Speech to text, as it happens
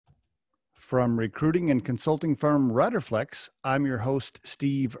From recruiting and consulting firm Riderflex, I'm your host,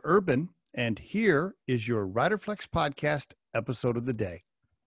 Steve Urban, and here is your Riderflex podcast episode of the day.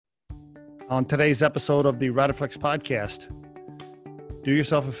 On today's episode of the Riderflex podcast, do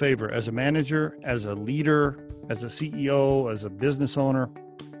yourself a favor as a manager, as a leader, as a CEO, as a business owner,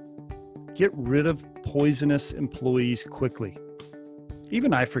 get rid of poisonous employees quickly.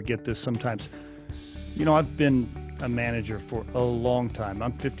 Even I forget this sometimes. You know, I've been a manager for a long time.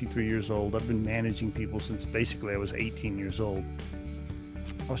 I'm 53 years old. I've been managing people since basically I was 18 years old.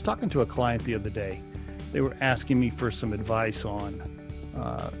 I was talking to a client the other day. They were asking me for some advice on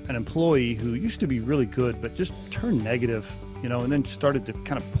an employee who used to be really good, but just turned negative, and then started to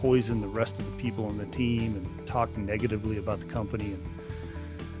kind of poison the rest of the people on the team and talk negatively about the company.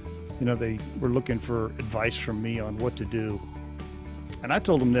 And, they were looking for advice from me on what to do. And I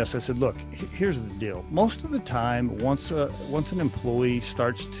told them this. I said, look, here's the deal. Most of the time, once an employee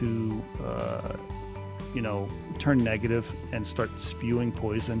starts to, turn negative and start spewing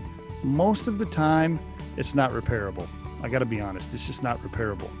poison, most of the time, it's not repairable. I got to be honest. It's just not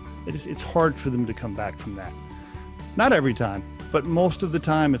repairable. It's hard for them to come back from that. Not every time, but most of the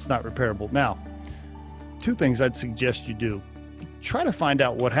time, it's not repairable. Now, two things I'd suggest you do. Try to find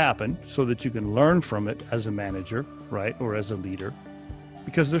out what happened so that you can learn from it as a manager, right, or as a leader.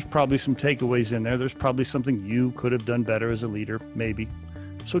 Because there's probably some takeaways in there. There's probably something you could have done better as a leader, maybe.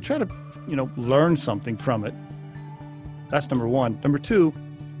 So try to, learn something from it. That's number one. Number two,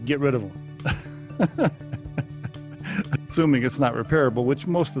 get rid of them. Assuming it's not repairable, which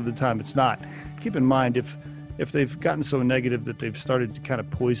most of the time it's not. Keep in mind, if they've gotten so negative that they've started to kind of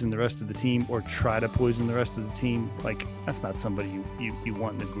poison the rest of the team or try to poison the rest of the team, like that's not somebody you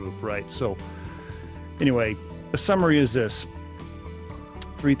want in the group, right? So anyway, the summary is this.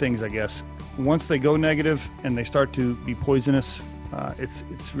 Three things, I guess. Once they go negative and they start to be poisonous,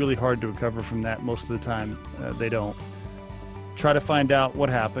 it's really hard to recover from that. Most of the time, they don't. Try to find out what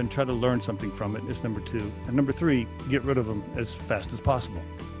happened. Try to learn something from it is number two. And number three, get rid of them as fast as possible.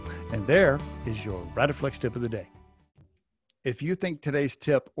 And there is your Riderflex tip of the day. If you think today's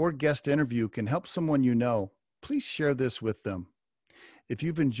tip or guest interview can help someone you know, please share this with them. If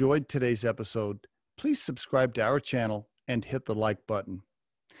you've enjoyed today's episode, please subscribe to our channel and hit the like button.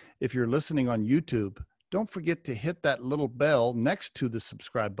 If you're listening on YouTube, don't forget to hit that little bell next to the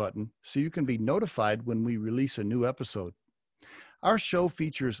subscribe button so you can be notified when we release a new episode. Our show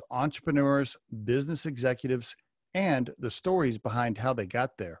features entrepreneurs, business executives, and the stories behind how they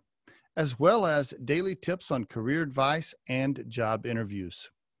got there, as well as daily tips on career advice and job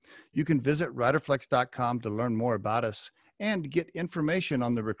interviews. You can visit riderflex.com to learn more about us and get information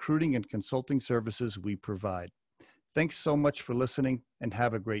on the recruiting and consulting services we provide. Thanks so much for listening and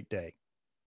have a great day.